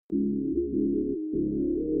Okay.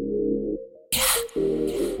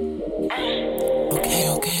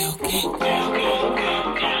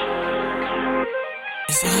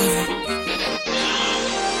 It's over.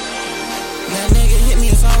 That nigga hit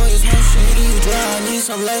me, it's always motion. Nigga, you dry, I need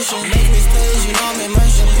some lotion. Make me stage, you know I'm in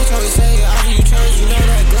motion. Bitch always say, Avi, you chose. You know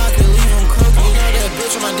that Glock can leave him croaking. You know that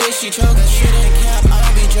bitch on my dick, she choking. That shit ain't cap, I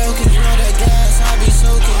don't be joking. You know that gas, I be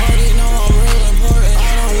soaking. Already know I'm real important.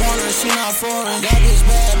 I don't want her, she not foreign. That bitch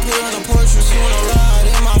bad, put her on the portrait. She wanna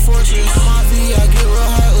ride in my fortress. On my V, I get real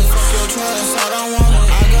heartless. Fuck your trust, I don't want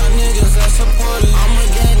it. I got niggas that support it. I'm a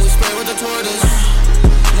gang, we spray with the tortoise.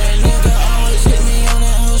 That nigga always hit me on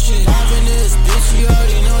that hoe shit. Poppin' this bitch, you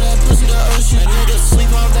already know that pussy the ocean. That nigga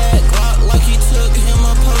sleep off that Glock like he took him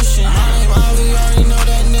a potion. My name Avi, you already know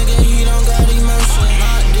that nigga, he don't got emotion.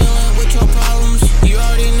 Not dealing with your problems, you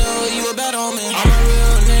already know you a bad omen. I'm a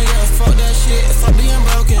real nigga, fuck that shit, fuck being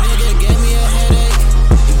broken. Nigga gave me a headache,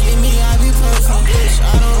 give me ibuprofen. Bitch,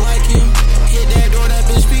 I don't like him, hit that door, that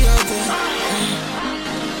bitch be open.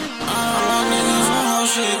 I don't want niggas on hoe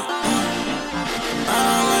shit. I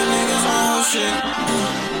don't want niggas on hoe shit.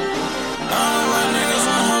 I don't want niggas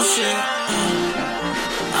on hoe shit.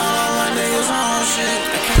 I don't want niggas on hoe shit.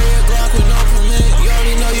 I carry a Glock with no permit. You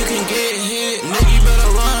already know you can get hit. Nigga, you better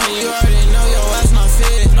run. You already know your ass not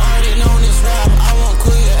fit. I already know this rap, I won't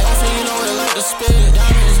quit. After you know it like to spit.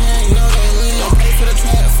 Diamonds hang, know they lit. Don't pay for the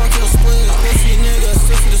track, fuck your split. Pussy nigga,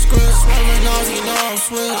 stick to the script. Swerving off, you know I'm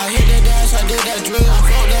swift. I hit that dash, I did that drill.